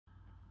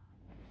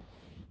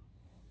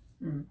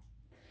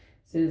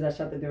As soon as I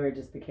shut the door, it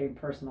just became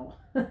personal.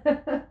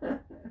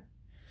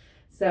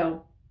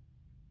 So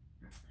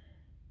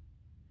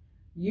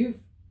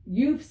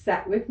you've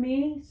sat with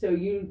me, so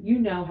you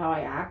know how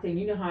I act, and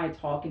you know how I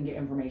talk and get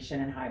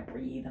information, and how I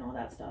breathe and all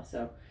that stuff.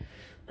 So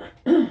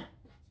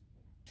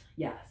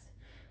yes.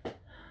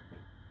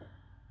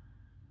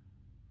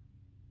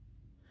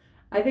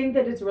 I think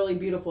that it's really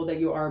beautiful that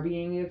you are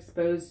being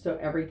exposed to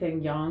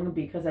everything young,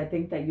 because I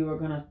think that you are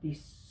going to be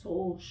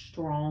so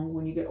strong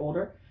when you get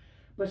older,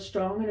 but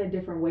strong in a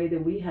different way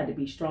than we had to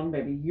be strong,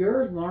 baby.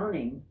 You're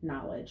learning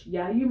knowledge.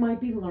 Yeah, you might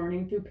be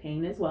learning through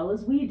pain as well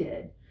as we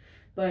did,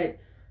 but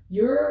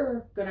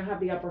you're going to have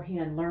the upper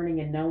hand learning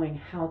and knowing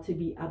how to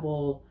be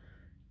able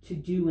to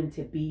do and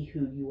to be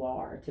who you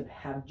are, to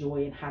have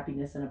joy and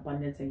happiness and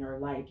abundance in your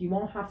life. You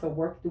won't have to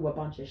work through a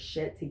bunch of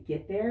shit to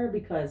get there,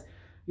 because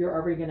you're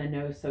already going to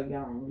know so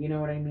young. You know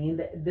what I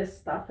mean? This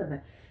stuff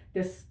and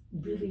this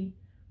really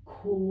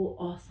cool,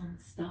 awesome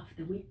stuff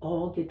that we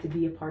all get to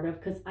be a part of,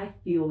 because I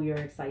feel your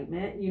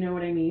excitement. You know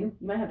what I mean?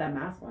 You might have that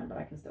mask on, but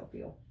I can still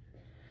feel.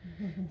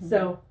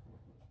 So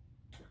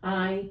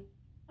I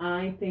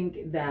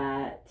think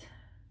that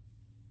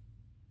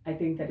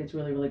it's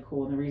really, really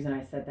cool. And the reason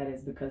I said that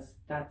is because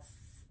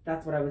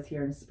that's what I was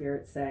hearing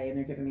Spirit say, and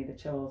they're giving me the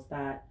chills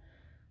that,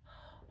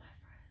 oh, my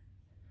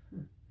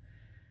friend,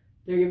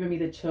 they're giving me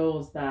the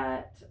chills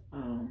that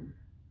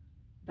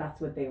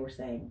that's what they were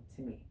saying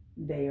to me.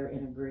 They are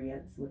in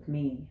agreement with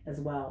me as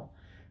well,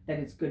 that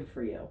it's good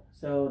for you.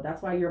 So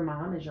that's why your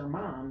mom is your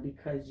mom,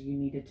 because you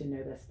needed to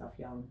know this stuff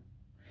young.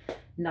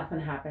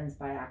 Nothing happens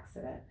by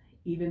accident.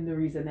 Even the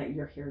reason that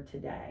you're here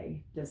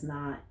today does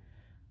not.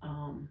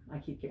 I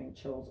keep getting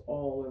chills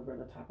all over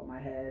the top of my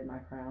head, my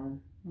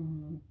crown.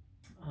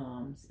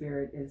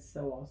 Spirit is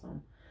so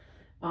awesome.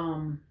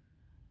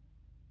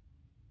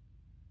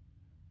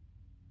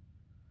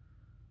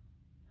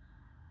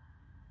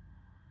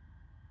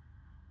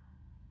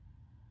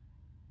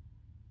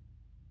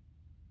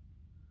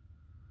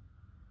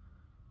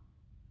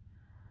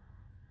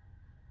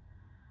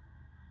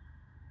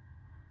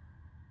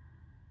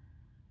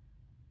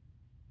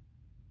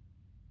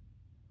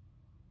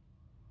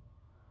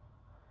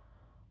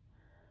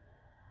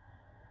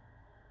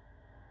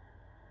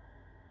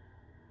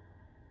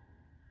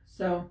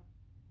 So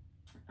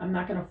I'm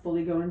not going to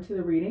fully go into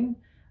the reading,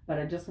 but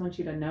I just want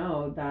you to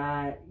know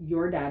that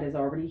your dad is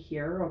already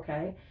here,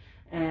 okay?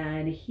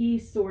 And he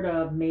sort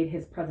of made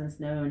his presence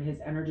known, his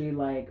energy,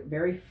 like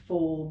very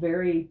full,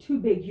 very two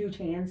big huge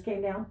hands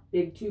came down,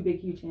 two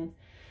big huge hands,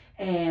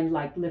 and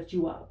like lift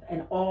you up.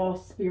 And all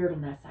Spirit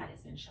on that side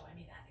has been showing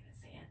me that. They've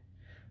been saying,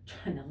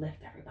 trying to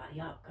lift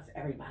everybody up, because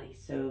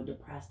everybody's so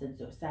depressed and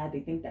so sad. They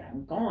think that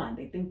I'm gone.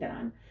 They think that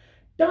I'm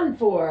done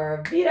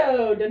for,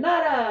 Vito,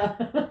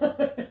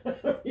 Donata.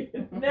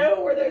 You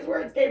know where those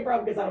words came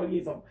from, because I don't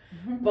use them.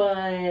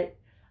 But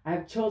I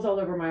have chills all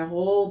over my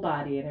whole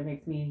body, and it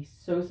makes me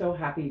so, so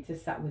happy to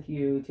sit with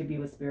you, to be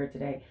with Spirit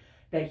today.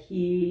 That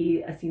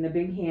I've seen the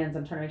big hands.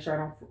 I'm trying to make sure I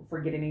don't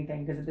forget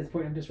anything, because at this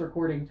point I'm just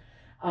recording.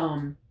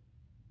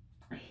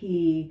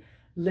 He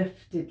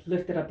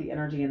lifted up the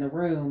energy in the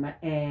room,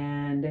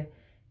 and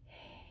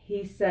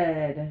he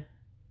said,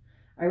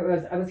 I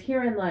was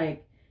hearing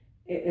like,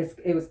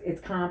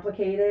 it's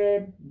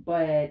complicated,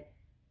 but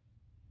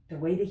the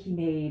way that he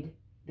made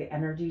the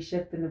energy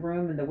shift in the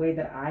room, and the way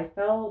that I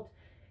felt,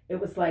 it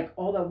was like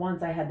all at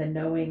once I had the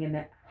knowing, and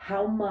that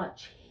how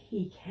much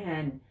he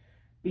can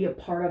be a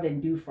part of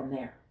and do from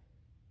there.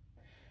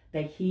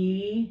 That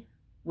he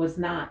was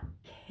not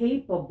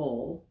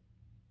capable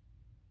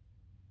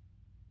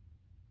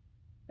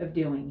of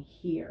doing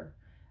here.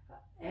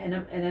 And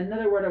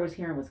another word I was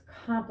hearing was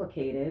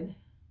complicated.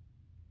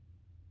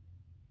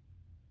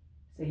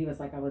 So he was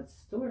like, it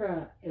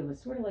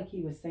was sort of like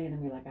he was saying to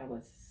me, like I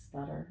would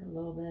stutter a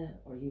little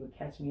bit, or he would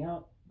catch me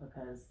up,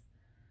 because,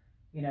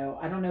 you know,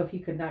 I don't know if he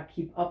could not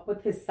keep up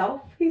with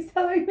himself. He's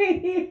telling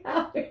me,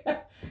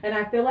 and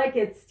I feel like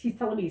he's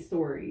telling me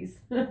stories.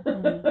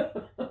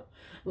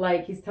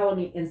 Like he's telling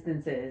me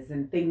instances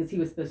and things he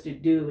was supposed to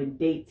do and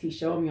dates he's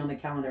showing me on the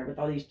calendar with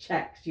all these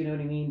checks, you know what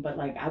I mean? But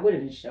like I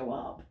wouldn't show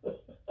up.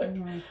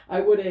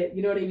 I wouldn't,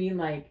 you know what I mean?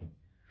 Like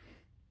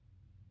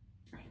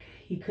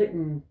he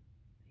couldn't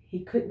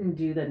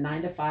do the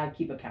 9 to 5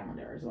 keep a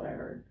calendar, is what I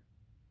heard.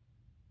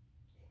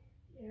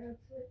 Yeah,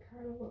 it's like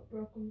kind of what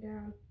broke him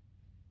down,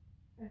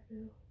 I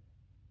feel.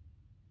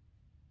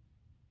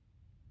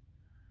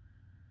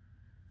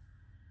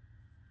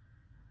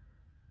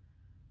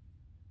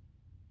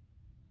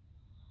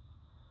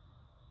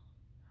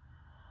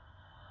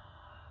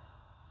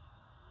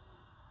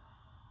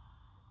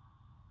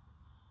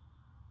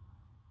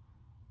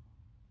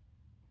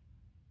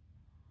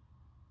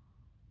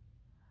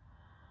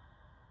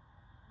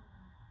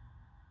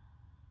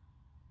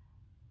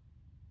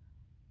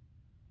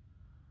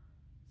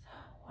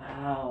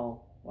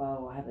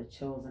 Wow, I have the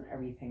chills and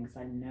everything, because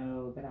I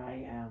know that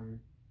I am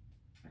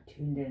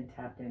tuned in,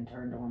 tapped in,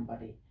 turned on,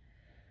 buddy.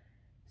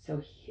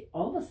 So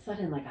all of a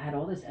sudden, like I had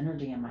all this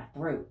energy in my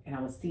throat and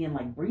I was seeing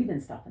like breathing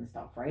stuff and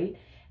stuff, right?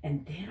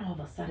 And then all of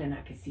a sudden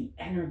I could see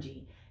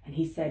energy. And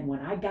he said,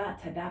 when I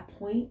got to that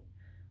point,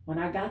 when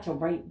I got to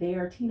right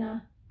there,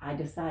 Tina, I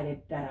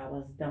decided that I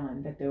was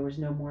done, that there was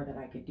no more that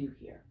I could do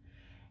here.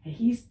 And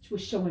he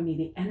was showing me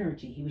the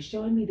energy. He was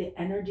showing me the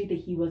energy that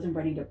he wasn't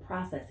ready to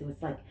process. It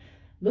was like,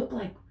 looked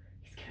like,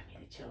 he's giving me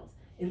the chills.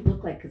 It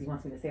looked like, because he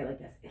wants me to say it like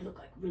this, it looked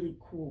like really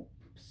cool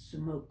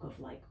smoke of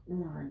like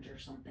orange or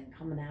something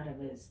coming out of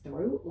his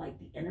throat. Like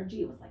the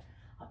energy, it was like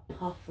a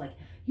puff. Like,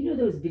 you know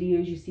those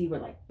videos you see where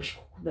like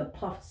the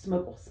puff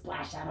smoke will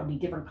splash out, it'll be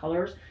different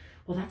colors.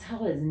 Well, that's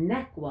how his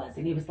neck was.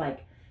 And he was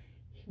like,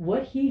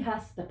 what he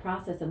has to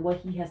process and what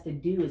he has to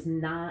do is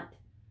not,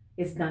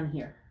 it's done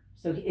here.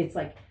 So it's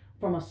like,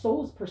 from a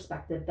soul's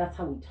perspective, that's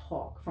how we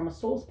talk. From a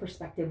soul's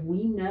perspective,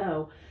 we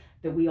know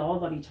that we all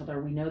love each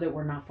other. We know that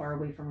we're not far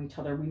away from each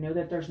other. We know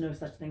that there's no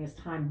such thing as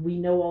time. We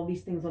know all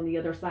these things on the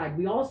other side.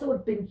 We also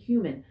have been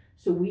human.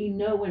 So we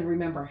know and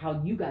remember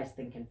how you guys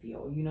think and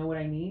feel. You know what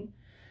I mean?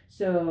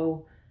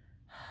 So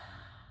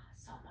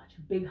much.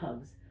 Big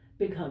hugs.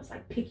 Big hugs.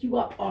 Like pick you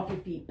up off your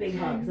feet. Big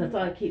hugs. That's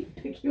all I keep.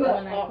 Pick you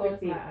up off your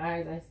feet. When I close my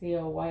eyes, I see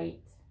a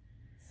white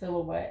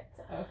silhouette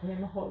of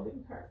him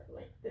holding her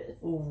like this.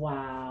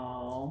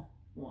 Wow.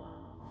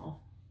 Wow.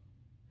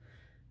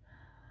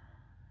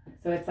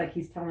 So it's like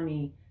he's telling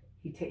me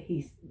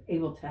he's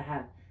able to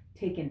have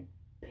taken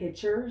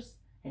pictures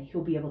and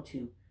he'll be able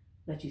to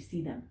let you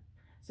see them.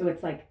 So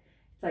it's like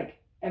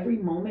every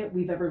moment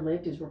we've ever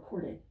lived is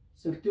recorded.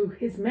 So through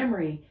his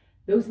memory,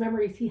 those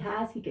memories he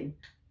has, he can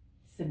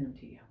send them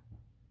to you.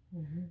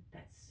 Mm-hmm.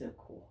 That's so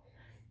cool.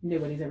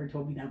 Nobody's ever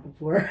told me that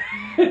before.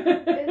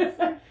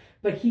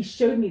 But he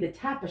showed me the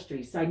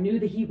tapestries. So I knew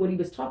that what he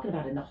was talking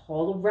about in the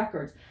Hall of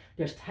Records,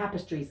 there's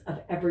tapestries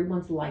of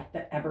everyone's life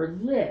that ever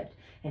lived.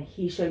 And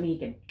he showed me he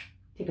can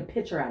take a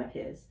picture out of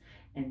his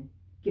and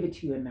give it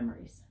to you in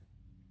memories.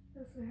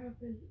 That's what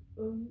happened.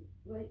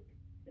 Like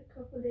a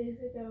couple of days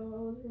ago, I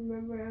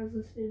was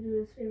listening to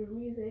his favorite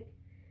music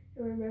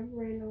and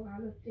remembering a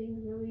lot of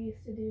things that we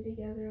used to do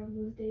together on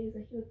those days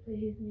that he would play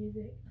his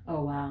music.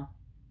 Oh, wow.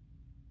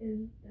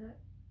 And that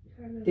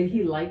kind of... Did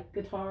he like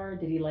guitar?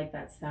 Did he like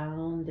that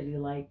sound? Did he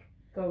like...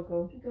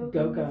 Go-go.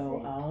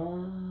 Go-go.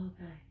 Oh,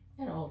 okay.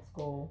 And old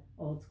school.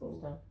 Old school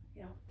stuff.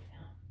 Yeah.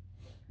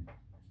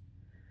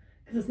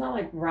 Because it's not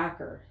like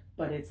rocker,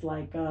 but it's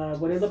like...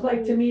 what it looked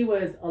like to me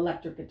was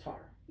electric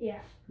guitar. Yeah.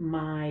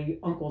 My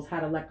uncles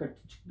had electric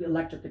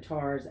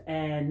guitars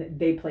and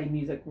they played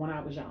music when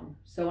I was young.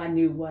 So I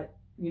knew what,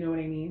 you know what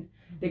I mean?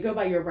 They go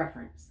by your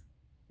reference.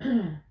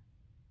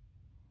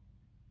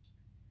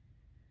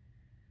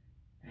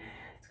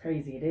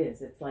 Crazy it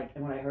is. It's like,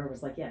 and what I heard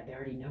was like, yeah, they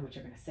already know what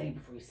you're going to say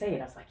before you say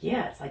it. I was like,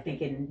 yeah, it's like they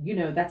can, you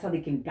know, that's how they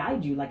can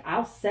guide you. Like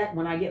I'll set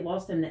when I get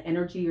lost in the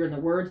energy or in the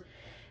words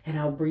and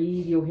I'll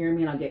breathe, you'll hear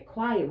me and I'll get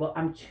quiet. Well,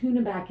 I'm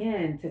tuning back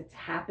in to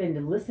tap in to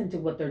listen to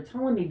what they're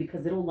telling me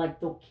because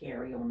they'll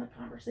carry on the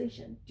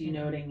conversation. Do you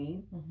know what I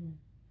mean? Mm-hmm.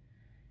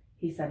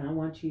 He said, I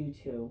want you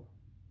to.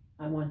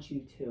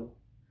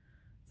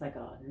 It's like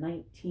a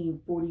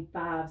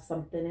 1945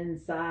 something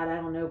inside, I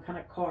don't know, kind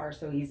of car.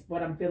 So he's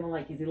what I'm feeling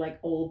like. He's like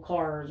old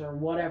cars or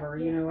whatever,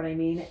 you know what I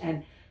mean?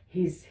 And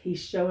he's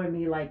showing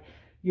me like,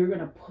 you're going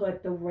to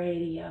put the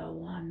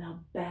radio on the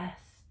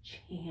best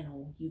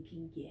channel you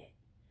can get.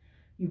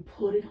 You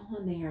put it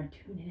on there and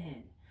tune it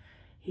in.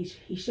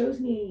 He shows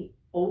me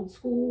old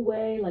school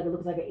way, like it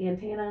looks like an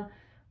antenna,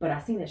 but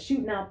I seen it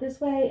shooting out this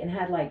way and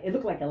had like, it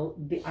looked like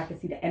I could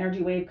see the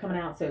energy wave coming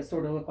out. So it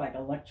sort of looked like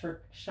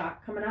electric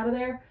shock coming out of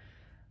there.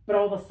 But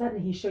all of a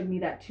sudden he showed me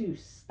that too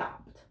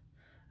stopped.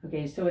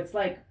 Okay, so it's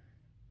like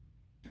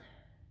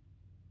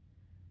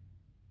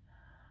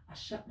I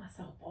shut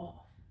myself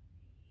off.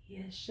 He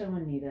is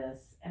showing me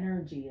this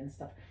energy and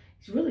stuff.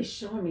 He's really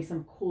showing me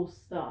some cool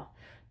stuff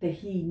that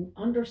he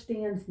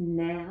understands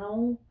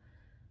now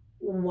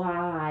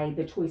why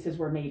the choices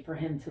were made for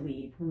him to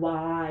leave.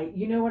 Why,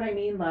 you know what I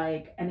mean?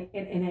 Like, and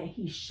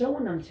he's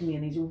showing them to me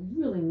in these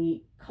really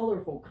neat,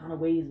 colorful kind of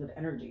ways with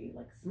energy,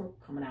 like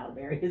smoke coming out of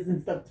areas and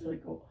stuff. It's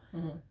really cool.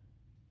 Mm-hmm.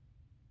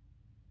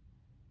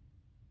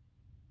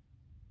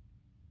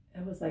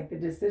 It was like the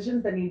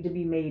decisions that need to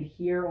be made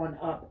here on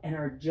up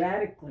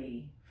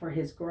energetically for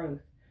his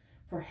growth,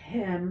 for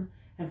him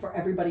and for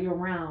everybody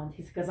around.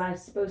 He's because I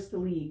was supposed to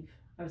leave.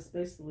 I was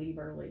supposed to leave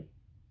early.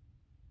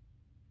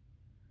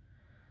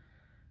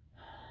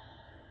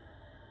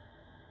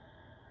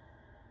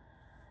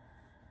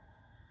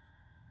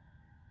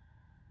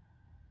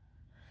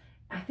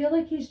 I feel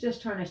like he's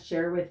just trying to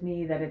share with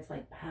me that it's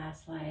like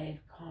past life,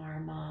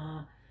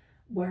 karma,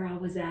 where I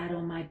was at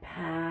on my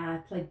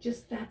path, like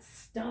just that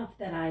stuff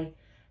that I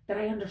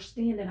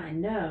understand and I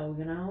know,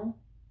 you know?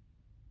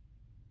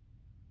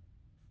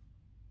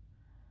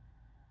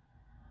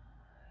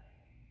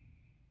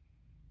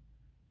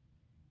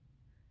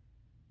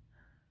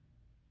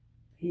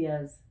 He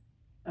has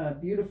a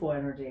beautiful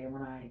energy, and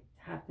when I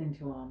tapped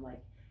into him,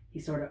 like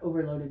he sort of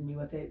overloaded me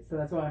with it. So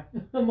that's why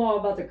I'm all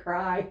about to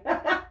cry.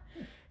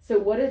 So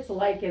what it's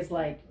like is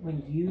like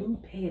when you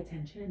pay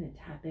attention and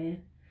tap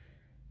in,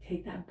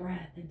 take that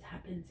breath and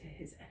tap into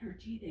his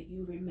energy that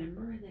you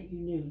remember and that you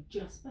knew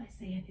just by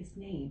saying his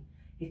name.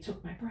 It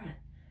took my breath.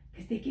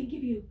 Because they can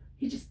give you,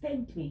 he just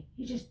thanked me.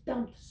 He just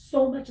dumped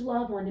so much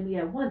love onto me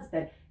at once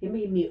that it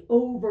made me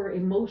over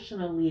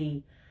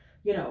emotionally,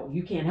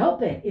 you can't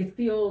help it.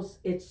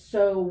 It's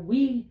so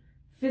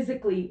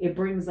physically, it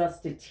brings us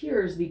to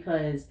tears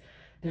because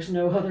there's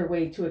no other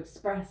way to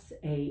express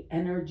a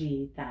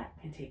energy that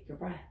can take your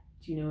breath.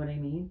 Do you know what I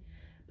mean?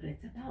 But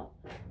it's about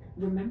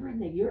remembering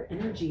that your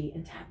energy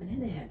and tapping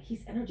into him.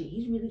 He's energy.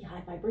 He's really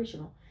high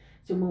vibrational.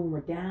 So when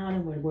we're down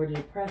and when we're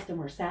depressed and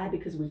we're sad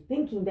because we're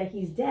thinking that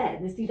he's dead.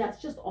 And see,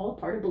 that's just all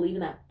part of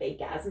believing that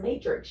fake ass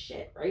matrix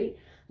shit, right?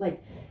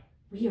 Like,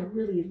 we are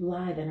really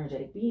live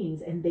energetic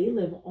beings and they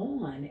live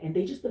on and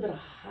they just live at a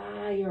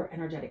higher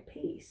energetic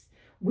pace.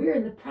 We're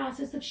in the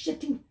process of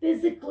shifting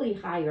physically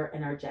higher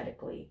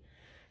energetically.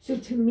 So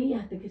to me,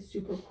 I think it's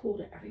super cool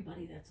to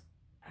everybody that's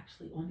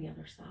actually on the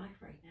other side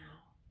right now.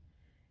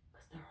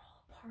 They're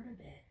all a part of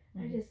it.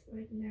 I just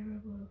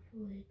never would have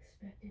fully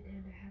expected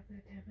him to have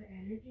that type of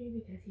energy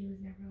because he was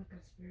never like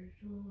a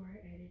spiritual or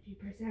energy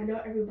person. I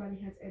know everybody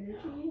has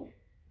energy,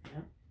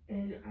 Yeah.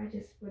 And I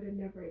just would have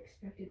never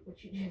expected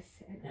what you just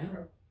said.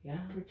 No. Yeah.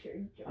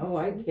 Richard Johnson. Oh,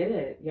 I get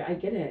it. Yeah, I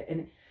get it,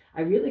 and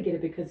I really get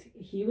it because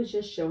he was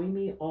just showing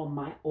me all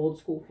my old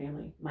school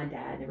family, my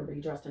dad,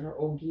 everybody dressed in their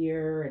old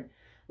gear and.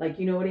 Like,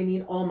 you know what I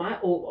mean? All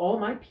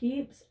my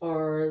peeps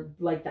are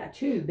like that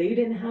too. They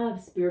didn't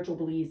have spiritual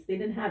beliefs.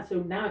 So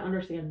now I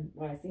understand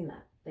why I seen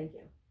that. Thank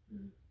you.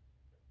 Mm-hmm.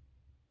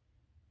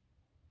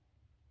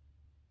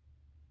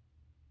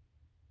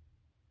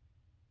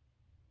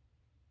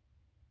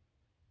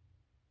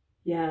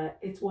 Yeah,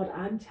 it's what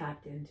I'm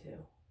tapped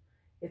into.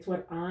 It's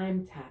what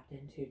I'm tapped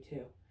into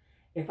too.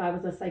 If I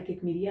was a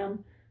psychic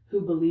medium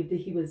who believed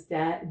that he was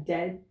dead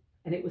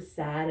and it was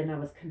sad and I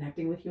was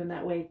connecting with you in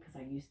that way because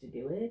I used to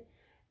do it,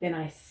 then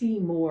I see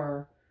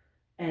more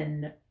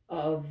and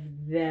of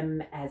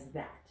them as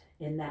that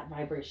in that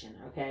vibration.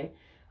 Okay.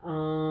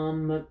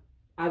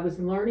 I was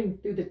learning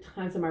through the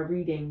times of my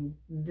reading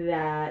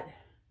that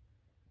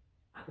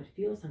I would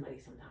feel somebody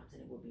sometimes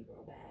and it would be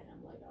real bad.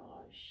 I'm like,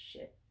 oh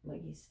shit.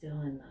 Like he's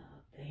still in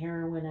the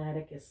heroin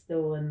addict is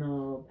still in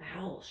the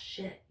hell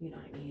shit. You know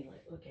what I mean?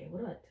 Like, okay,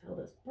 what do I tell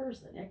this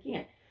person? I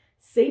can't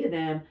say to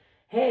them,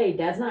 hey,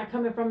 dad's not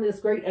coming from this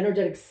great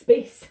energetic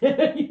space. You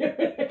know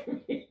what I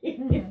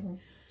mean? Mm-hmm.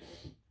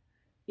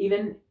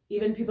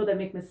 Even people that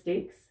make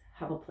mistakes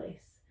have a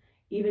place.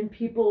 Even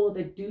people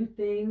that do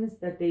things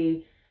that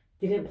they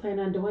didn't plan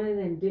on doing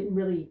and didn't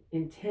really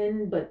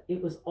intend, but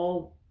it was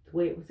all the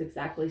way it was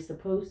exactly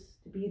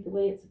supposed to be, the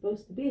way it's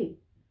supposed to be.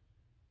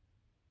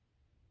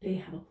 They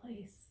have a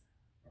place.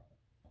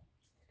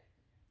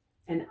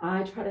 And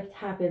I try to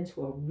tap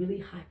into a really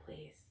high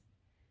place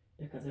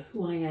because of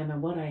who I am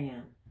and what I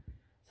am.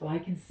 So I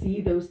can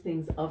see those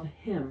things of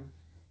him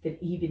that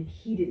even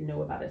he didn't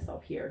know about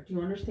himself here. Do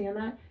you understand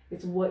that?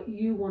 It's what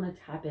you want to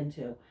tap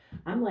into.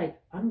 I'm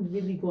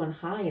really going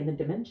high in the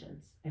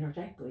dimensions.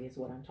 Energetically is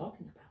what I'm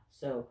talking about.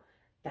 So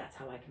that's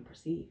how I can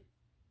perceive.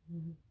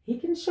 Mm-hmm. He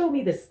can show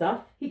me this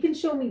stuff. He can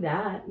show me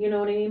that. You know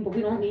what I mean? But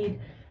we don't need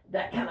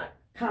that kind of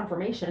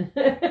confirmation.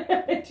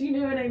 Do you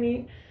know what I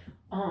mean?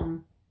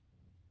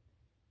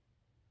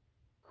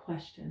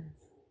 Questions.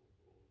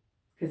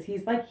 Because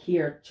he's like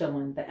here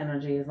chilling. The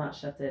energy is not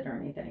shifted or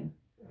anything.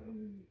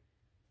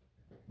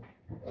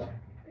 How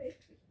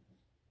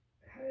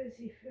does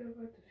he feel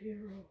about the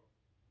funeral?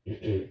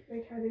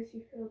 How does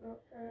he feel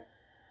about that?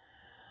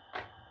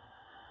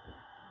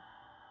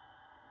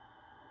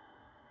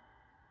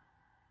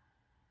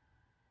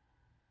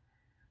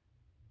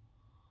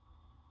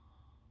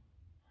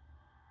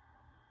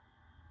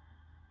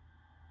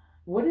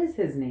 What is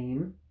his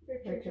name?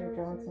 Richard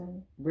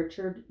Johnson.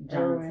 Richard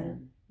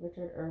Johnson.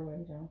 Richard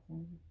Irwin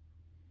Johnson.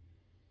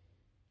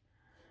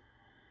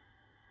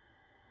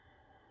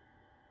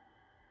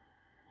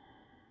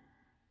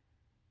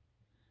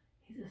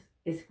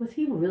 Was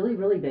he really,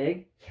 really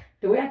big?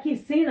 The way I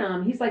keep seeing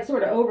him, he's like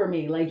sort of over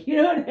me. Like, you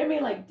know what I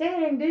mean? Like,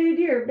 dang, dude,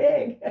 you're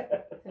big.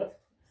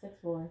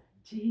 6'4".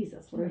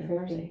 Jesus,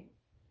 350.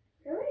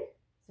 Really?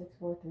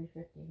 6'4",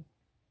 350.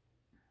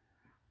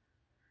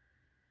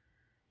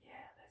 Yeah,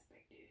 that's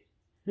big,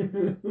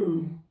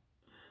 dude.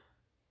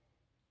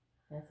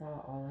 That's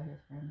how all of his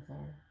friends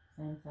are.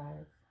 Same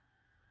size.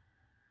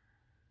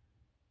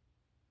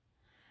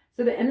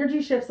 So the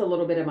energy shifts a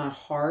little bit in my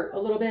heart a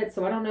little bit.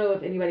 So I don't know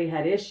if anybody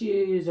had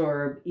issues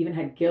or even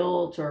had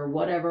guilt or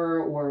whatever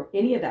or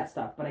any of that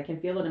stuff, but I can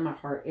feel it in my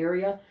heart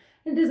area.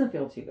 It doesn't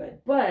feel too good.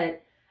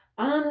 But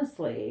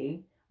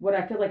honestly, what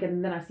I feel like,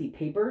 and then I see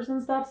papers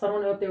and stuff. So I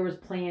don't know if there was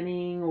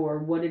planning or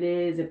what it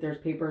is, if there's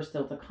papers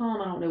still to come.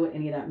 I don't know what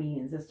any of that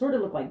means. It sort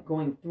of looked like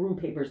going through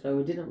papers though.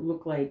 It didn't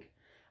look like,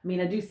 I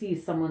mean, I do see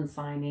someone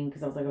signing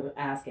because I was like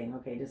asking,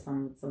 okay, does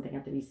something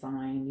have to be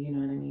signed? You know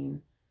what I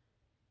mean?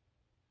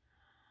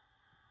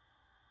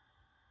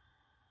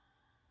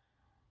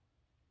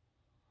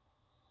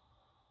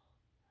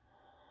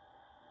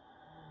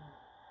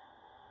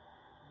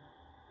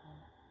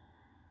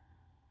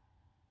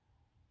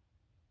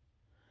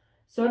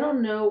 So I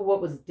don't know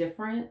what was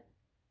different,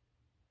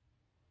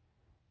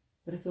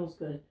 but it feels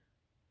good.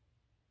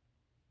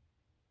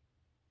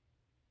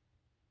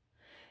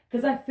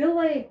 Because I feel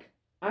like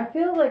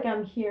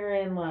I'm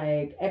hearing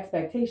like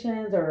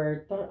expectations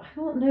or I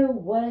don't know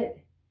what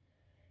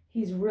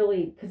he's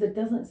really, because it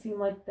doesn't seem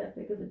like that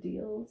big of a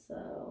deal.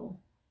 So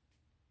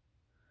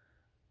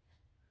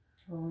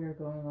when we were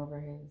going over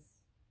his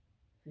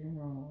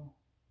funeral,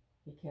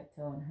 he kept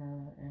telling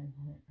her in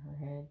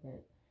her head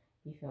that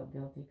he felt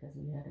guilty because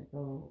we had to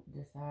go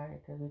decide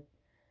because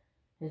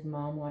his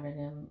mom wanted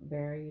him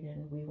buried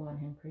and we want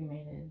him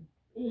cremated.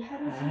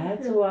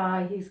 That's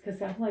why he's, because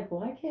I'm like,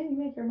 why can't you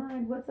make your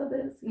mind? What's up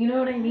this? You know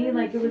what I mean?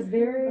 Like it was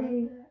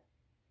very,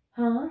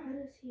 huh? How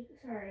does he,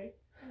 sorry.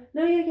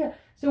 No, yeah.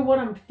 So what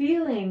I'm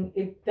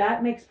feeling,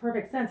 that makes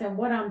perfect sense. And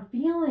what I'm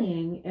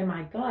feeling in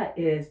my gut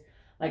is,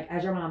 like,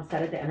 as your mom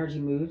said it, the energy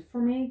moved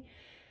for me.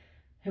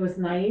 It was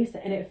nice.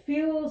 And it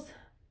feels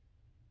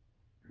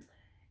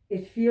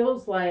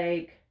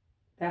like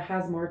that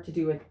has more to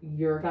do with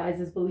your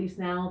guys' beliefs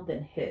now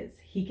than his.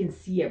 He can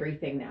see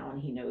everything now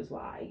and he knows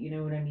why. You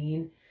know what I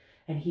mean?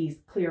 And he's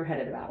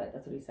clear-headed about it.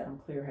 That's what he said. I'm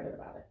clear-headed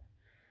about it.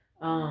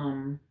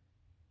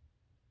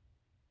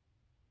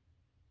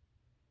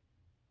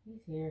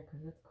 He's here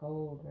because it's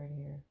cold right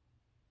here.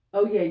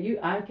 Oh yeah,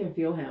 I can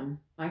feel him.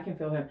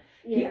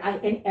 Yeah.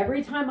 And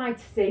every time I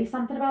say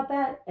something about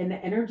that and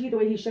the energy, the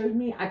way he showed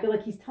me, I feel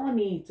like he's telling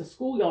me to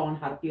school y'all on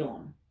how to feel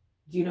him.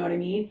 Do you know what I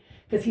mean?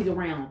 Because he's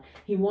around.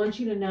 He wants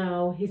you to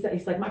know. He's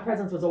like, my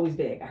presence was always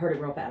big. I heard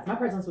it real fast. My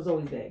presence was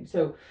always big.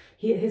 So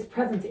his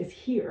presence is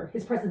here.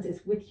 His presence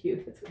is with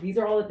you. These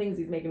are all the things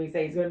he's making me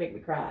say. He's going to make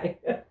me cry.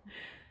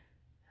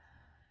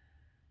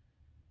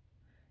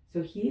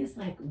 So he is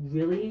like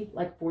really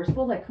like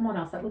forceful. Like, come on,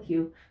 I'll sit with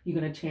you. You're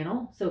going to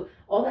channel. So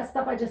all that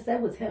stuff I just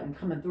said was him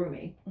coming through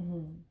me.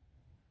 Mm-hmm.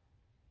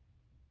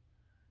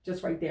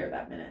 Just right there,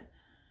 that minute.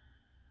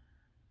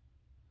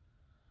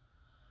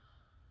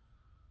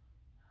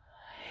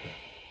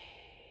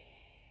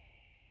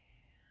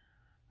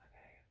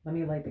 Let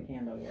me light the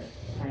candle here.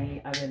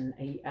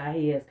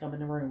 He has come in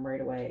the room right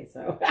away,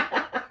 so.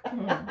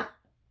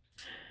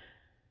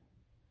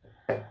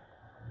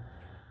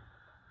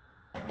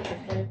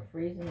 It's like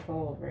freezing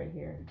cold right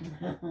here.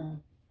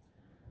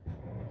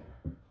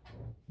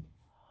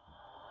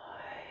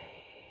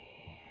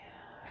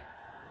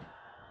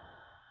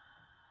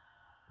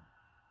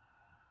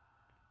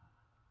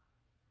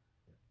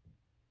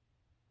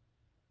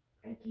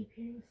 I keep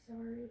hearing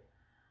sorry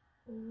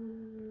over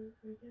and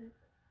over again.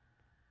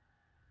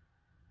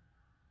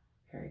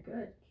 Very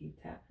good.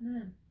 Keep tapping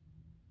in.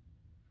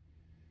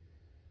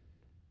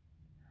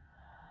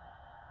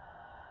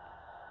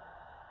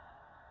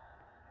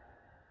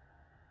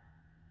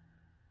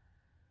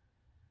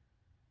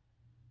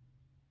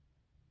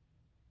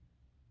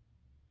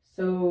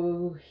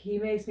 So he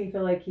makes me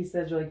feel like he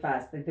says really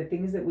fast, like the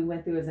things that we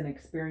went through as an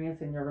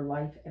experience in your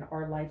life, in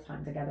our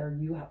lifetime together,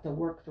 you have to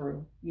work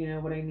through. You know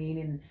what I mean?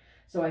 And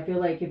so I feel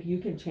like if you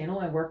can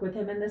channel and work with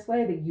him in this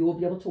way, that you will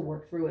be able to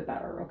work through it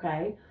better.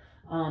 Okay.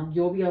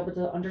 You'll be able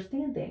to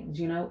understand things,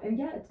 you know, and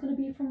yeah, it's going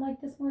to be from like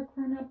this more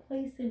grown up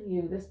place in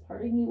you, this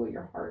part in you where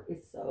your heart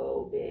is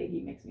so big.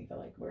 He makes me feel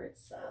like where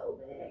it's so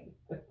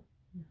big.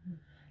 Mm-hmm.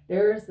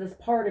 There's this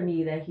part of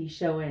me that he's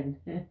showing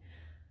that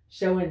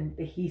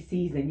he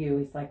sees in you.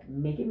 He's like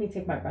making me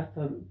take my breath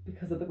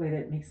because of the way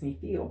that it makes me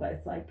feel, but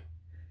it's like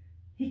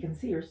he can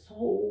see your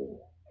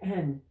soul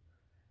and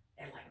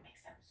it like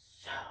makes him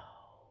so,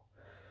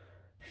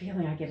 the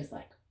feeling I get is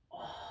like,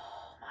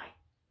 oh my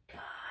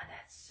God,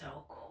 that's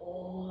so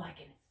cool. I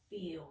can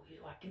feel you.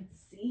 I can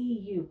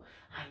see you.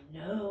 I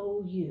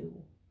know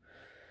you.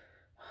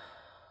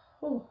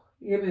 Oh,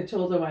 you give me the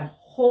chills on my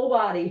whole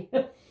body.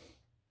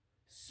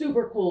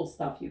 Super cool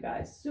stuff, you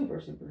guys. Super,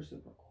 super,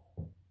 super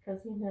cool.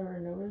 Because he never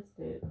noticed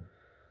it.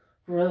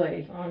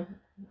 Really? On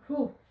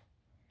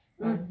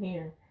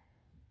here.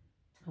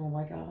 Oh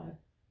my God.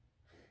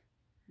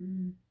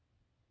 Mm.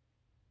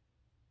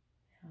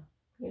 Yeah.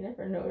 He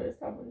never noticed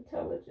how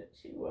intelligent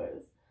she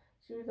was.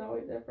 She was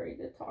always afraid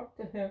to talk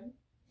to him.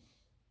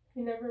 He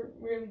never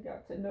really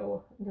got to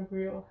know the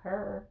real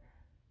her.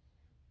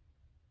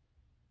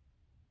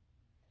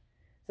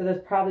 So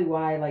that's probably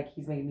why, like,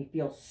 he's making me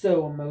feel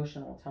so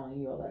emotional telling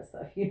you all that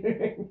stuff. You know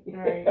what I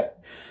mean? Right.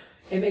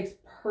 It makes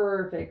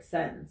perfect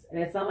sense.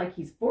 And it's not like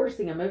he's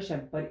forcing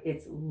emotion, but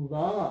it's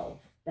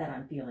love that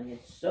I'm feeling.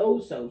 It's so,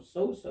 so,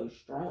 so, so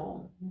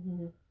strong.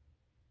 Mm-hmm.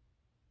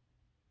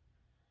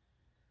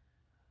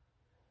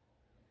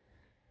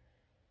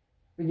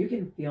 When you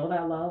can feel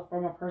that love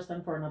from a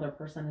person for another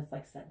person, it's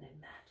like sending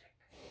magic.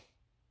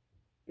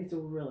 It's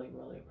really,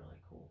 really, really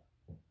cool.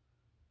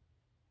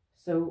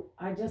 So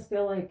I just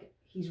feel like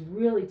he's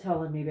really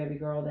telling me, baby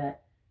girl,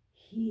 that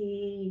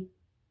he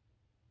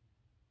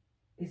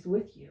is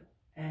with you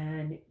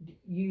and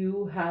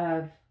you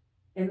have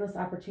endless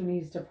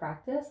opportunities to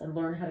practice and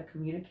learn how to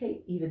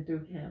communicate even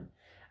through him.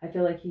 I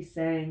feel like he's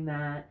saying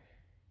that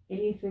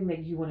anything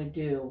that you want to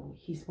do,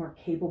 he's more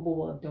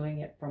capable of doing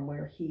it from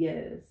where he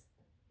is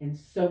in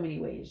so many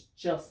ways,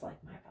 just like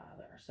my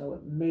father. So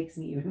it makes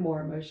me even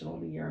more emotional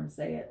to hear him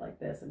say it like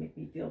this and make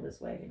me feel this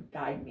way and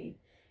guide me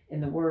in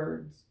the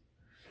words.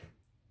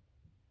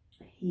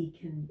 He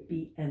can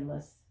be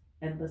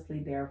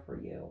endlessly there for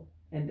you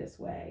in this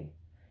way.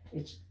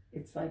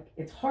 It's like,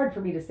 it's hard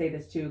for me to say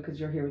this too, because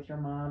you're here with your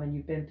mom and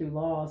you've been through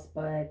loss,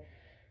 but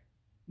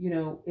you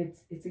know,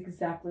 it's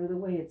exactly the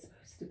way it's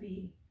supposed to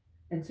be.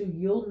 And so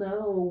you'll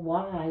know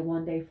why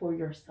one day for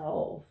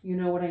yourself. You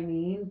know what I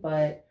mean?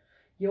 But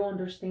you'll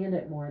understand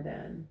it more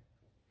then.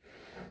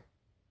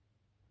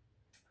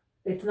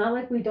 It's not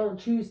like we don't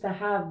choose to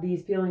have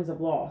these feelings of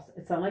loss.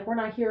 It's not like we're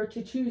not here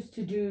to choose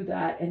to do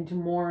that and to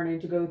mourn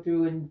and to go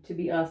through and to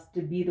be us,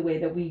 to be the way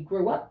that we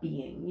grew up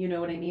being. You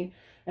know what I mean?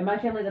 And my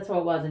family, that's how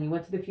it was. And you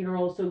went to the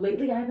funerals. So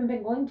lately I haven't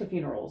been going to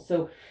funerals.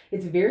 So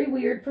it's very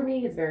weird for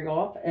me. It's very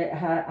off. I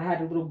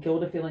had a little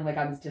guilt of feeling like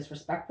I was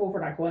disrespectful for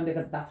not going,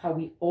 because that's how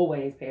we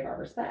always paid our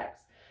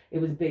respects.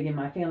 It was big in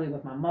my family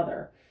with my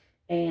mother.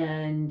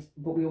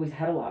 But we always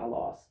had a lot of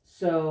loss.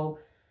 So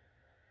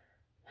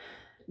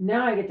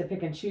now I get to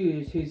pick and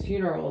choose whose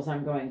funerals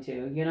I'm going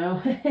to, you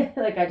know?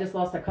 Like I just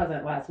lost a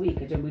cousin last week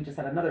and we just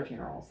had another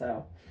funeral.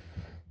 So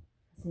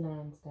it's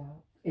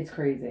nonstop. It's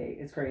crazy.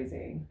 It's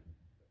crazy.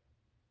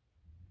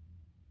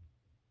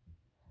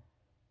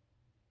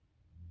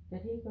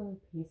 Did he go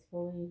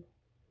peacefully?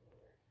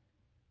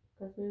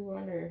 Because we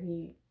wonder,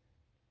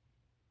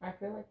 I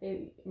feel like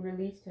they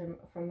released him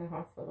from the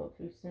hospital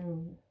too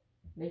soon.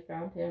 They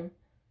found him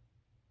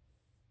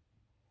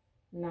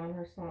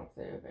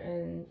non-responsive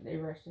and they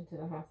rushed into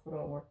the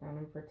hospital and worked on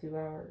him for 2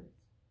 hours.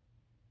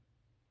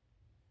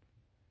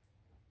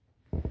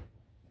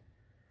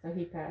 So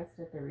he passed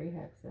at the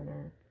rehab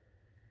center.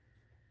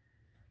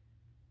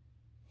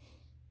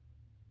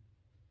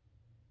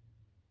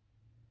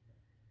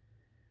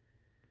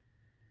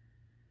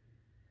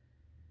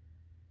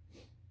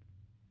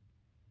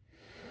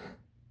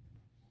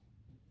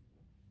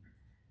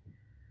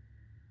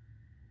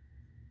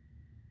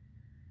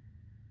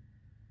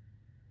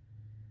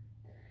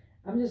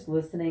 I'm just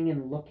listening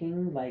and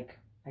looking, like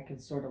I can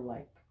sort of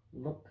like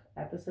look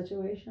at the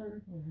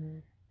situation.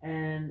 Mm-hmm.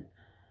 And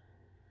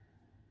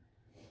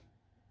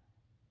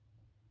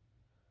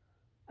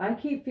I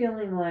keep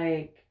feeling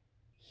like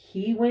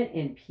he went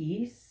in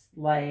peace,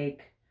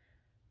 like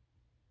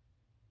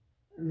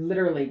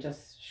literally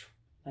just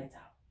lights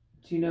out.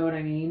 Do you know what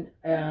I mean?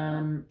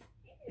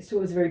 So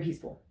it was very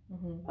peaceful.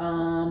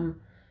 Mm-hmm.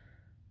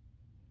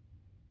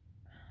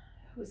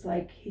 It was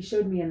like he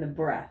showed me in the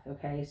breath.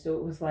 Okay, so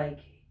it was like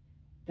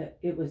that.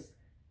 It was,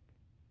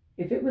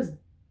 if it was,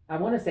 I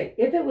want to say,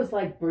 if it was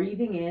like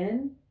breathing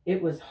in,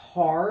 it was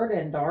hard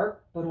and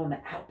dark, but on the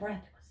out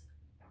breath, it was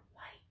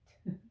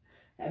light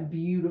and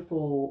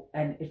beautiful,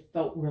 and it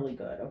felt really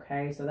good.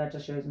 Okay, so that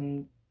just shows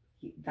me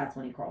that's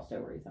when he crossed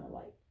over. He's in a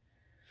light.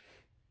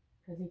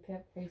 Because he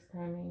kept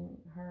FaceTiming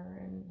her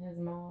and his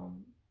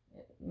mom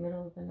at the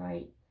middle of the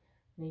night.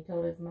 And he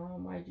told his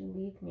mom, "Why'd you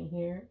leave me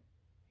here?"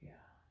 Yeah.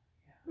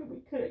 But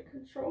we couldn't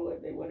control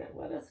it. They wouldn't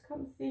let us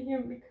come see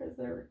him because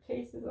there were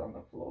cases on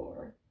the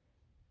floor.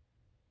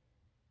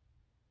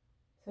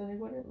 So they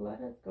wouldn't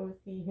let us go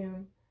see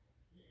him.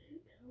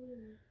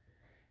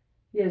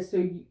 Yeah, so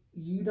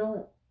you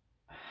don't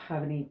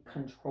have any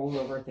control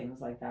over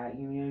things like that.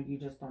 You know, you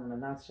just don't,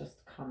 and that's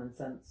just common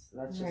sense.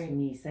 That's just Right.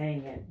 me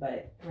saying it.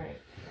 But Right.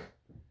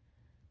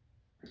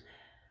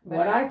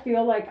 what I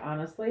feel like,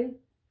 honestly,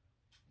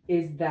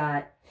 is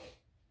that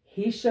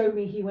he showed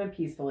me he went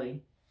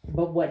peacefully,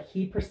 but what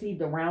he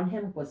perceived around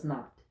him was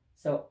not.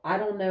 So I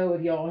don't know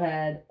if y'all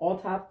had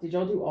autopsy. Did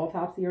y'all do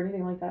autopsy or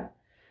anything like that?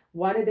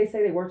 Why did they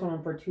say they worked on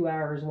him for 2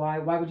 hours? Why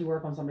would you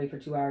work on somebody for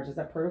 2 hours? Is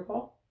that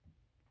protocol?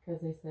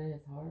 Because they said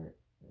his heart.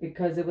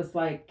 Because it was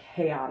like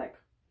chaotic.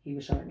 He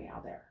was showing me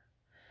out there.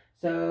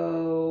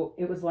 So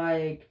it was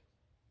like,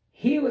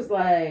 he was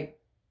like,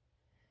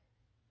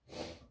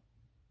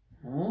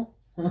 huh?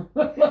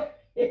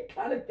 It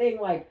kind of thing,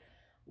 like,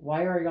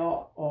 why are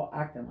y'all all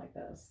acting like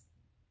this?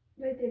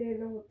 Like they didn't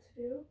know what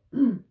to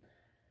do.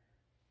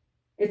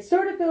 It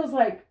sort of feels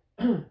like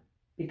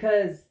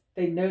because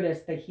they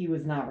noticed that he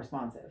was not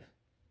responsive.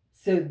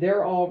 So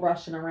they're all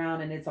rushing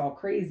around and it's all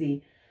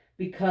crazy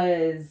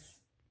because,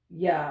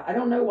 yeah, I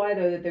don't know why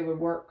though that they would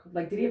work.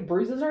 Like, did he have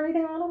bruises or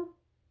anything on him?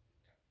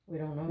 We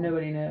don't know.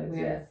 Nobody knows. We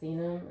haven't seen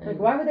him. Like,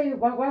 why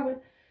would,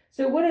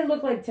 so what it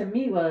looked like to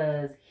me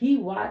was he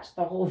watched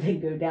the whole thing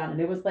go down and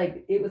it was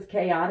like, it was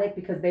chaotic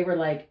because they were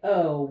like,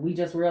 oh, we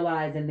just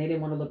realized, and they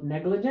didn't want to look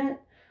negligent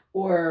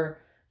or,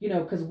 you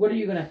know, because what are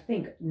you going to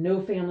think? No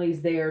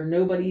family's there.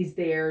 Nobody's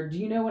there. Do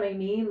you know what I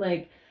mean?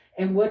 Like,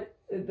 and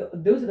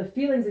those are the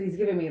feelings that he's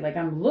giving me. Like,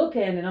 I'm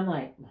looking and I'm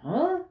like,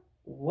 huh?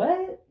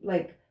 What?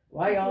 Like,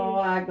 why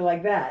y'all act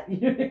like that? You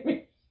know what I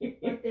mean?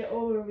 Like they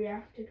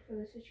overreacted for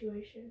the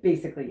situation.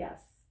 Basically,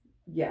 yes.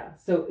 Yeah.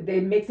 So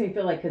it makes me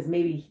feel like, because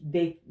maybe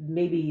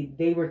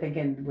they were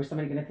thinking, was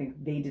somebody going to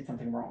think they did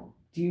something wrong?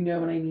 Do you know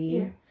what I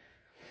mean? Yeah.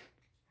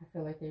 I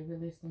feel like they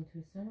released him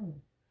too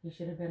soon. He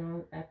should have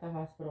been at the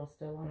hospital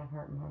still on a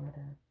heart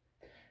monitor.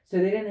 So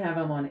they didn't have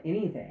him on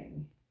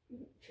anything.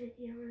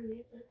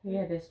 tracheotomy. He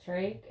had his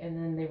trach, and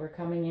then they were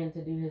coming in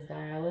to do his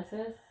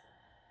dialysis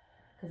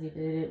because he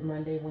did it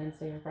Monday,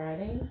 Wednesday, and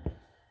Friday.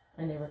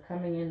 And they were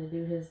coming in to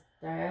do his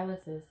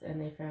dialysis, and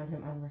they found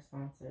him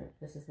unresponsive.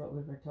 This is what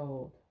we were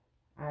told.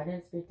 I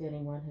didn't speak to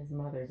anyone. His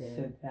mother did.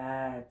 So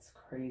that's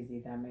crazy.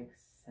 That makes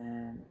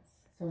sense.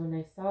 So when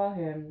they saw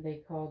him,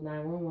 they called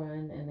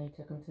 911, and they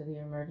took him to the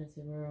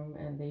emergency room,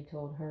 and they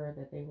told her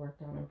that they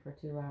worked on him for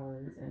 2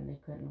 hours, and they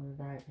couldn't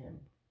revive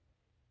him.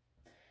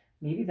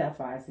 Maybe that's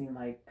why I seen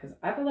like, because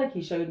I feel like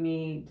he showed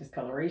me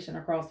discoloration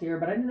across here,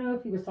 but I didn't know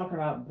if he was talking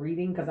about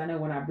breathing, because I know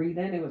when I breathe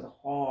in, it was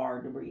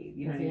hard to breathe.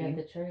 You know what I mean? He had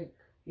the trach.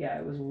 Yeah,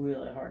 it was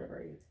really hard to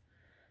breathe.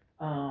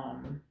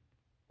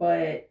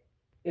 But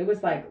it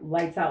was like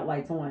lights out,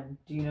 lights on.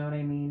 Do you know what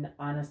I mean?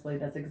 Honestly,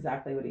 that's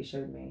exactly what he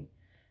showed me.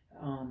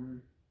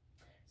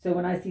 So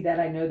when I see that,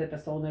 I know that the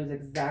soul knows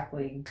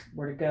exactly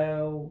where to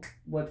go,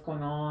 what's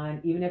going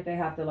on, even if they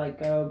have to like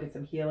go get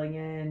some healing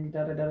in,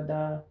 da da da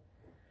da.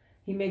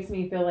 He makes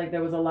me feel like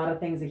there was a lot of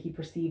things that he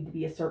perceived to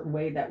be a certain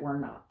way that were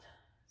not.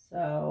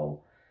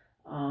 So,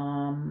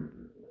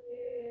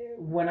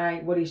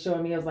 what he's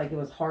showing me, I was like, it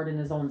was hard in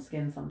his own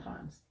skin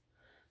sometimes.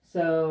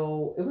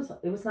 So it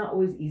was not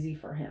always easy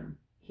for him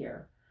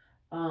here.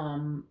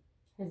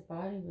 His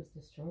body was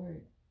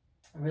destroyed.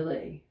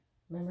 Really?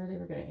 Remember they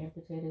were going to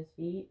amputate his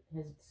feet?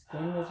 His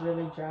skin was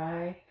really dry.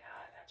 Oh my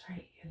God, that's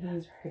right. Yeah,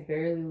 He could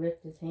barely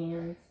lift his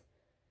hands.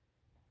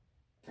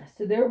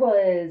 So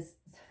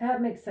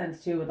that makes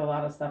sense too with a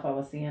lot of stuff I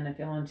was seeing and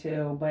feeling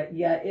too. But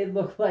yeah, it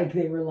looked like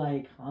they were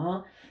like,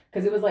 huh?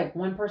 Because it was like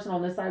one person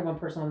on this side, one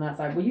person on that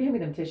side. Will you hand me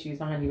them tissues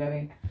behind you,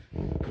 baby?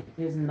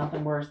 There's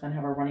nothing worse than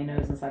have a runny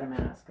nose inside a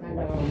mask.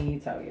 Let me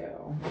tell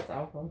you. That's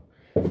awful.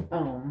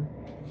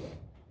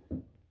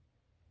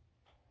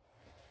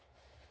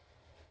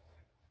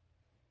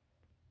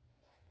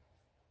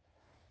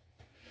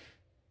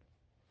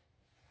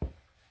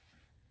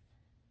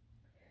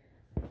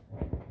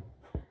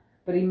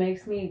 But he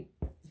makes me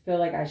feel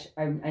like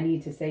I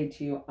need to say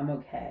to you, I'm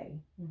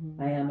okay.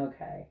 Mm-hmm. I am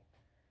okay.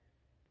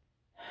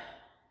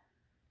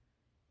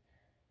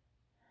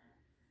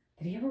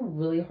 Did he have a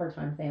really hard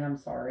time saying I'm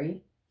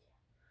sorry?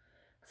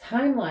 Because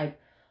I'm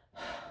like,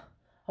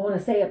 I want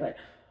to say it, but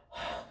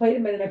wait a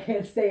minute, I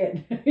can't say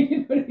it. You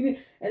know what I mean?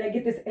 And I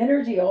get this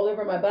energy all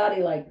over my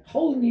body, like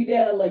holding you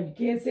down, like you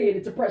can't say it.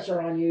 It's a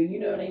pressure on you. You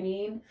know what I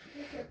mean?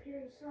 I kept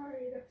hearing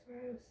sorry. That's why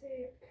I was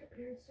saying. I kept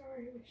hearing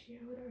sorry when she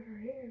held out her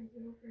hands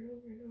over and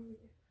over and over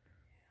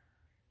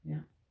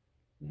again.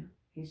 Yeah.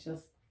 He's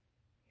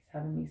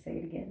having me say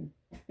it again.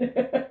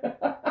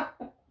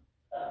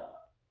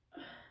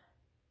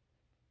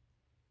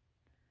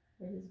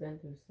 He's been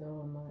through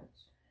so much.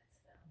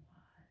 It's been a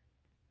lot.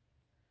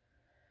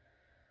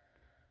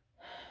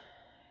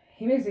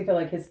 He makes me feel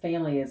like his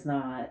family is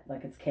not,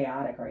 like it's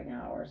chaotic right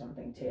now or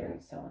something too.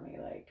 He's telling me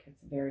like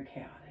it's very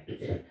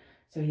chaotic.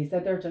 So he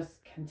said they're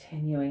just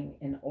continuing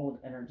in old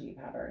energy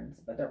patterns,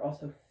 but they're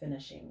also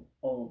finishing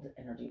old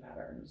energy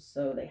patterns.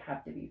 So they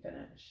have to be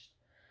finished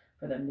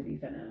for them to be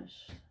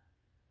finished.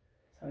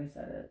 That's how he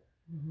said it.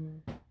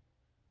 Mm-hmm.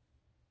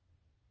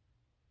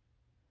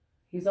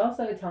 He's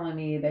also telling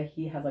me that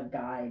he has a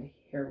guide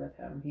here with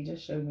him. He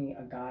just showed me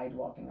a guide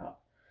walking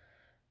up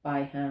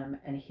by him,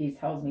 and he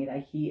tells me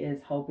that he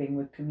is helping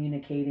with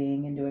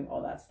communicating and doing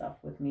all that stuff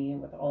with me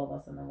and with all of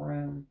us in the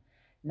room.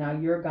 Now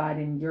your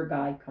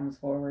guide comes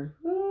forward.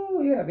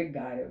 Ooh, you got a big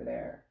guide over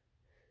there.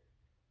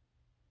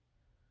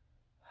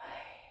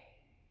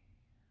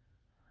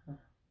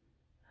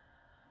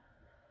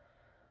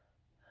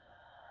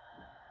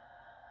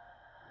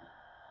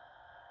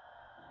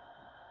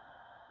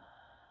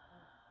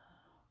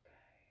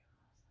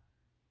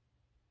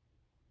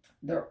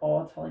 They're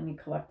all telling me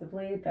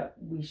collectively that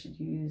we should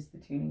use the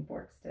tuning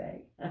forks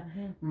today.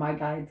 Mm-hmm. My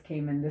guides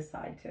came in this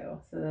side too.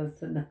 So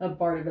that's another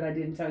part of it I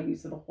didn't tell you.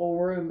 So the whole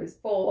room is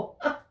full.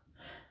 Do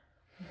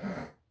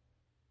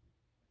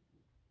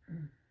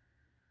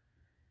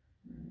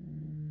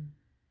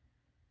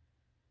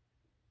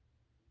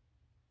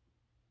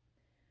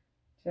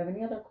you have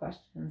any other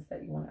questions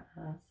that you want to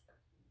ask?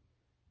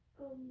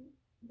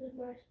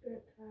 My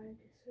spirit guide,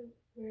 just a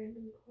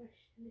random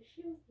question. Is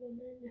she a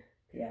woman?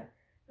 Yeah.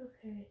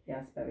 Okay.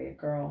 Yes, baby, a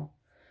girl.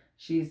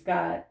 She's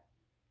got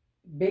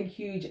big,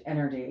 huge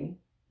energy.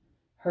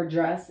 Her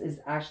dress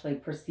is actually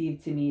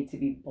perceived to me to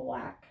be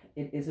black.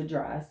 It is a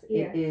dress.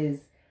 Yes. It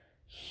is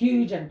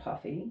huge and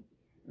puffy.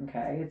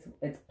 Okay,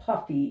 it's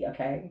puffy.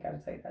 Okay, I gotta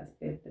tell you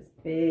it's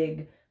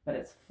big, but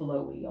it's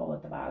flowy all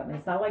at the bottom.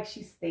 It's not like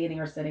she's standing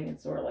or sitting.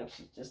 It's sort of like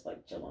she's just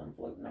like chilling,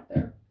 floating up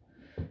there.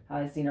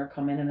 I seen her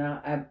come in and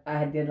out.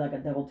 I did like a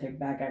double take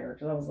back at her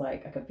because I was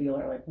like, I could feel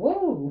her like,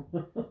 whoa.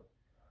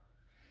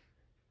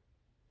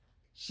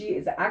 She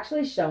is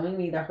actually showing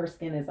me that her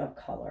skin is of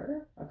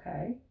color,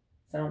 okay?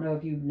 So I don't know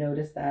if you've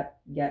noticed that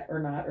yet or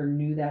not, or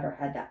knew that or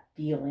had that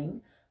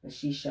feeling, but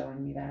she's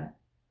showing me that.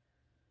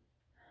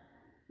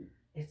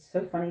 It's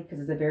so funny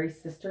because it's a very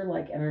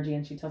sister-like energy,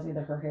 and she tells me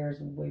that her hair is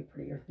way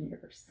prettier than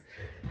yours.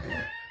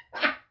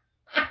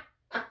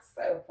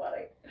 So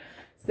funny.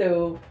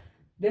 So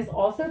This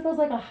also feels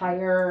like a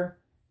higher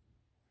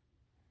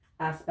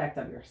aspect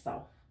of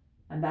yourself.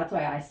 And that's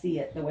why I see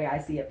it the way I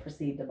see it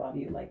perceived above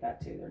you like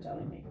that too. They're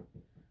telling me.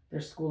 They're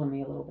schooling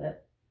me a little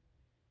bit.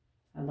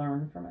 I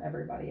learn from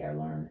everybody. I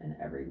learn in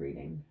every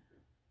reading.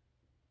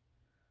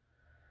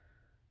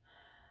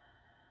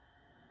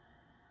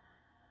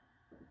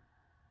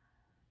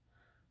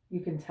 You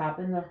can tap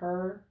into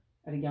her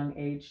at a young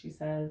age, she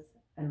says,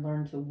 and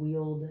learn to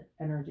wield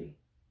energy.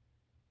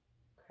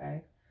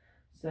 Okay?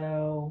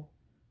 So,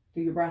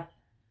 do your breath.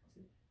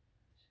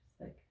 Just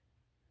like,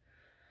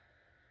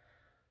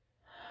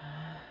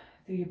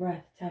 do your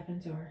breath. Tap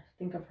into her.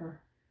 Think of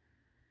her.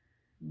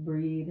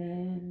 Breathe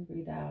in,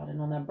 breathe out.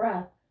 And on that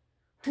breath,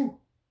 whew,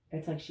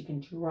 it's like she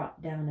can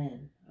drop down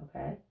in.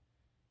 Okay?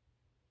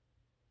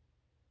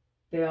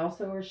 They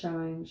also are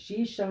showing,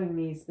 she's showing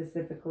me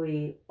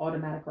specifically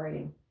automatic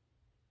writing.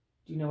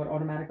 Do you know what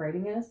automatic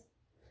writing is?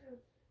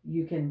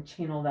 You can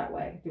channel that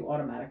way through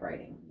automatic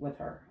writing with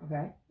her,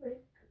 okay?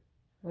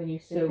 When you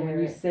sit when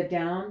you sit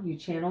down, you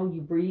channel,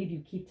 you breathe,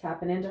 you keep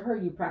tapping into her,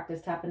 you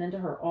practice tapping into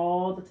her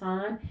all the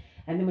time.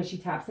 And then when she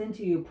taps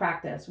into you,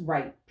 practice,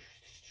 write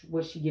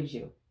what she gives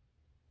you.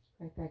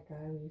 Like that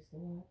guy we used to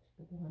watch,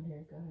 the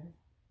blonde-haired guy.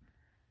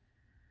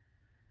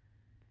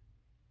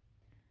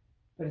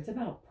 But it's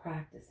about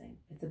practicing.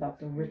 It's about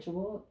the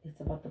ritual. It's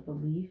about the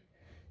belief.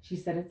 She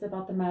said it's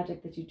about the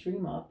magic that you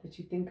dream of, that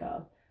you think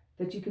of,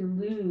 that you can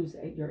lose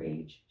at your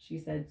age, she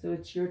said. So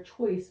it's your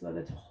choice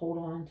whether to hold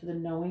on to the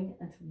knowing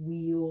and to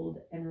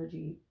wield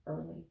energy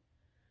early.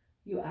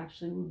 You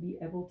actually will be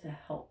able to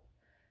help.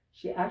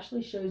 She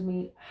actually shows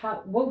me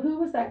how, who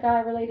was that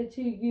guy related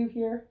to you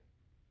here?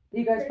 That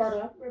you guys brought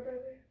up? My brother.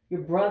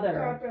 Your brother.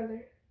 God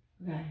brother.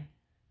 Okay.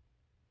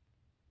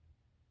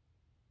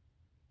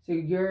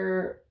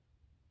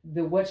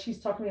 So what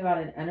she's talking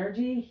about in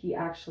energy, he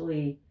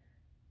actually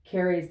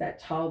carries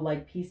that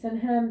childlike piece in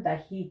him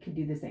that he could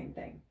do the same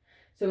thing.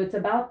 So it's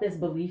about this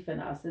belief in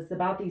us. It's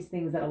about these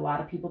things that a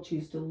lot of people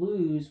choose to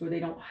lose, where they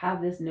don't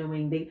have this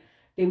knowing.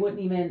 They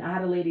wouldn't even, I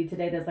had a lady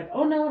today that's like,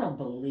 oh no, I don't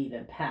believe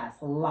in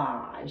past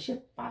lives. She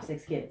has 5,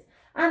 6 kids.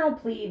 I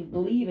don't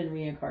believe in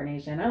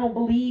reincarnation. I don't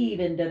believe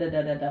in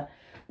da-da-da-da-da.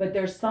 But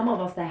there's some of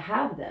us that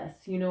have this,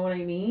 you know what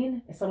I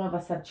mean? Some of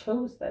us have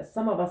chose this.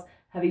 Some of us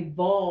have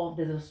evolved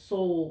as a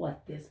soul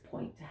at this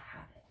point to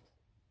have it.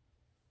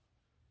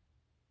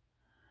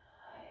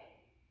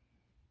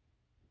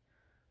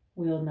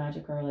 Wield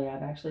magic early.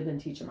 I've actually been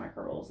teaching my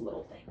girls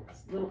little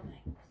things.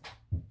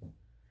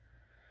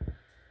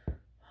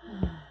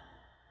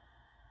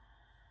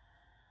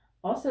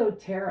 Also,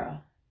 tarot.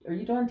 Are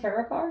you doing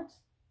tarot cards?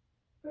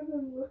 I've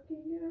been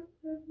looking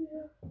at them,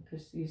 yeah.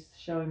 Because she's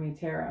showing me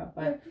tarot,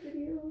 but like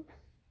videos.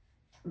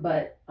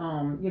 But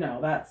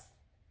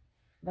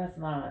that's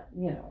not,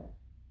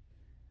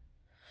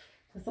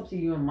 that's up to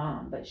you and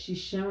mom. But she's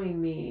showing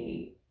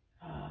me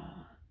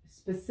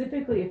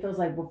specifically, it feels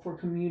like if we're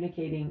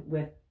communicating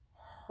with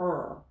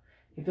her,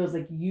 it feels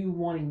like you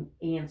wanting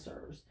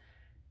answers.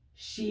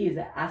 She is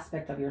an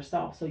aspect of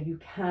yourself, so you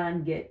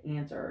can get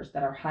answers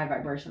that are high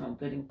vibrational,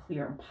 good and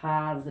clear and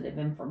positive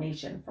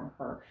information from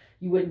her.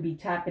 You wouldn't be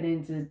tapping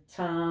into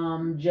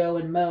Tom, Joe,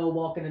 and Mo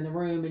walking in the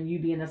room, and you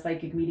being a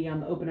psychic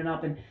medium opening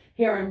up and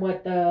hearing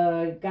what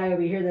the guy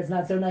over here that's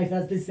not so nice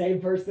has to say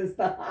versus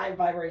the high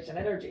vibration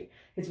energy.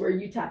 It's where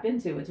you tap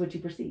into. It's what you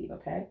perceive,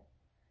 okay?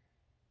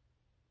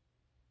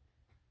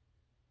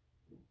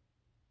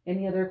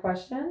 Any other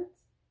questions?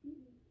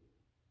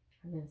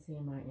 I've been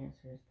seeing my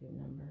answers through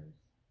numbers.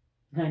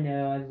 I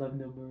know, I love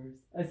numbers.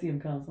 I see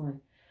them constantly.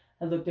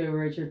 I looked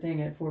over at your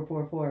thing at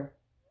 444.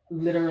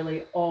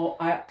 Literally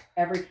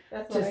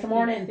this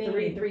morning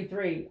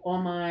 333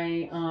 on my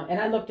and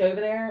I looked over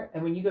there,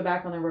 and when you go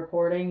back on the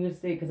recording, you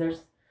see, because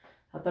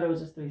I thought it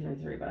was just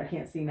 333, but I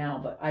can't see now,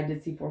 but I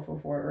did see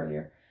 444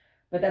 earlier.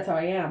 But that's how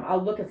I am.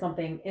 I'll look at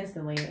something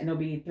instantly and it'll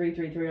be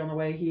 333 on the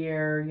way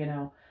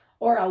here,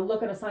 or I'll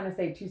look at a sign and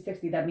say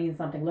 260, that means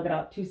something. Look it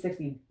up,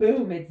 260,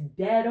 boom, it's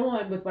dead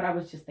on with what I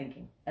was just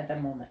thinking at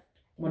that moment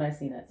when I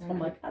seen it. So I'm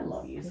like, I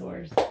love you,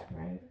 Source.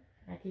 Right.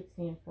 I keep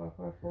seeing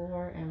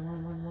 444 and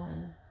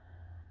 111.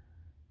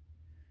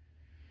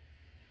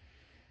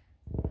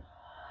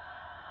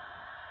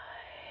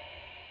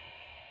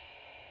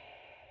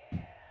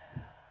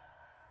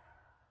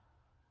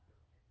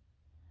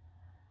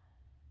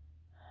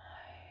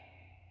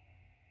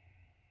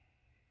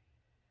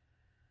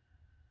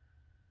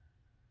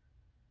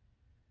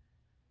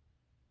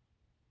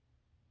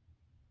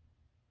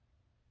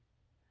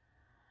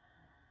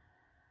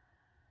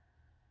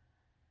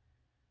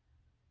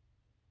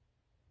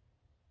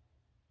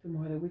 The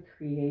more that we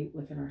create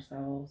within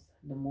ourselves,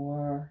 the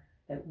more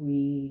that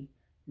we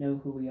know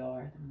who we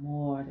are, the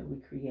more that we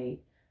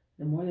create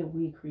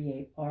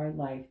our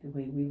life the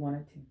way we want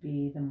it to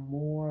be, the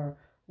more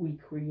we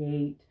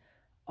create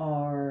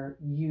our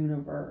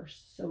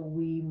universe. So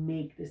we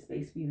make the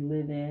space we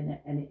live in,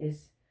 and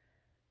as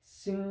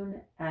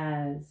soon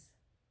as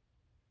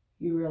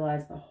you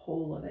realize the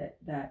whole of it,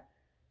 that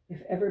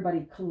if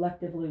everybody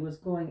collectively was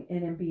going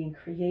in and being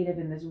creative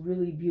in this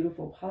really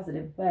beautiful,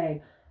 positive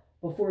way,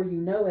 before you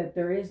know it,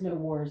 there is no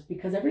wars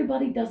because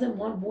everybody doesn't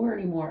want war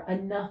anymore.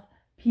 Enough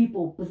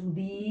people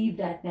believe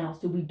that now,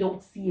 so we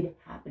don't see it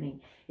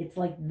happening. It's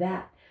like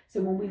that.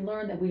 So when we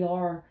learn that we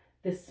are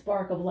this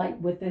spark of light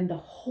within the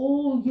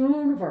whole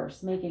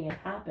universe making it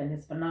happen,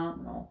 is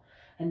phenomenal.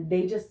 And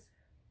they just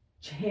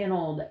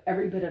channeled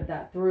every bit of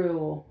that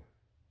through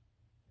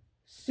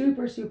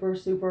super, super,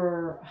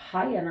 super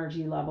high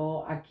energy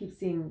level. I keep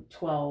seeing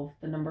 12,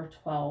 the number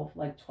 12,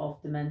 like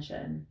 12th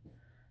dimension.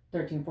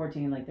 13,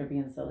 14, like they're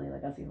being silly.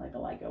 Like I seen like a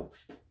light go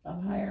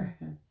up higher.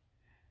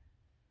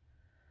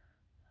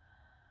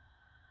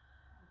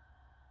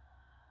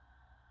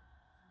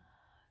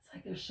 It's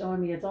like they're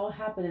showing me it's all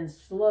happening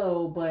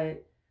slow,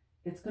 but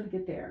it's going to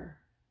get there.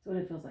 That's what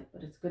it feels like,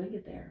 but it's going to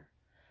get there.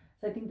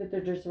 So I think that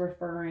they're just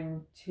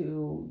referring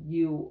to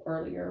you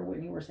earlier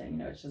when you were saying, you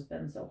know, it's just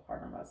been so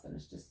hard on us, and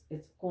it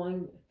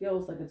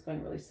feels like it's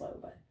going really slow,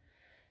 but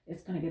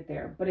it's going to get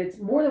there. But it's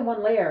more than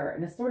one layer,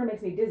 and it sort of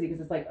makes me dizzy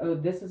because it's like, oh,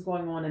 this is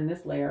going on in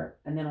this layer,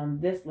 and then on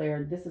this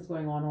layer, this is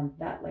going on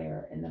that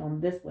layer, and then on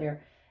this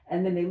layer.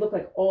 And then they look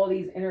like all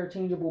these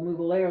interchangeable,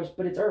 movable layers,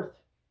 but it's Earth.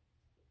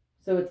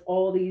 So it's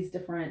all these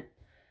different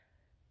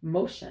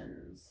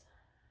motions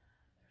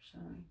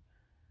they're showing.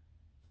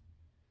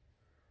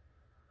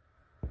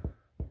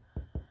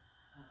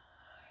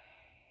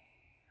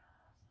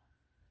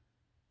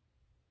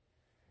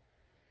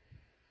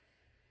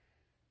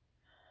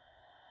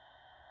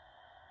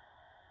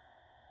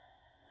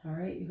 All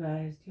right, you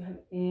guys, do you have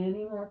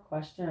any more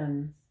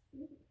questions?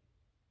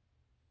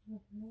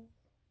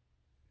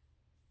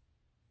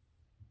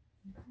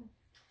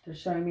 They're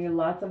showing me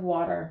lots of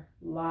water,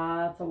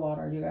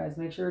 you guys.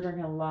 Make sure you're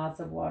drinking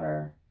lots of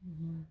water.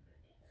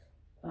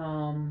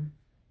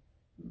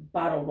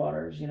 Bottled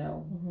waters, you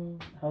know,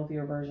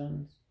 healthier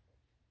versions.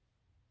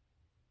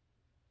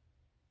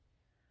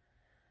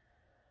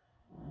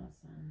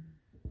 Awesome.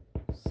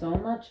 So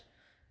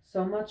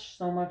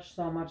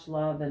much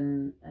love,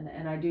 and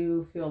I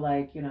do feel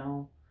like, you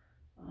know,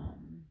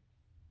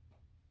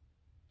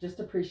 just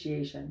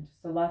appreciation,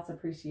 just a lots of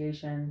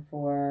appreciation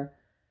for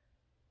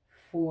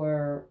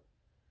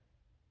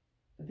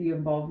the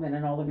involvement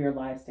in all of your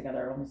lives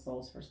together on the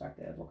soul's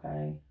perspective,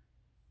 okay?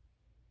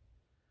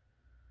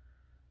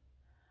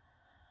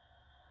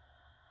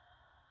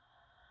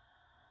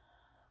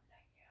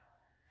 Thank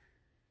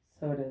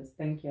you. So it is.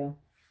 Thank you.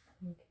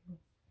 Thank you.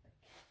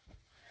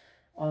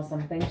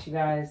 Awesome. Thanks, you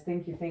guys.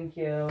 Thank you.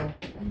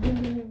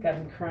 Got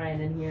me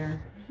crying in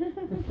here.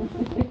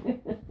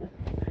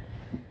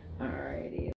 Alrighty.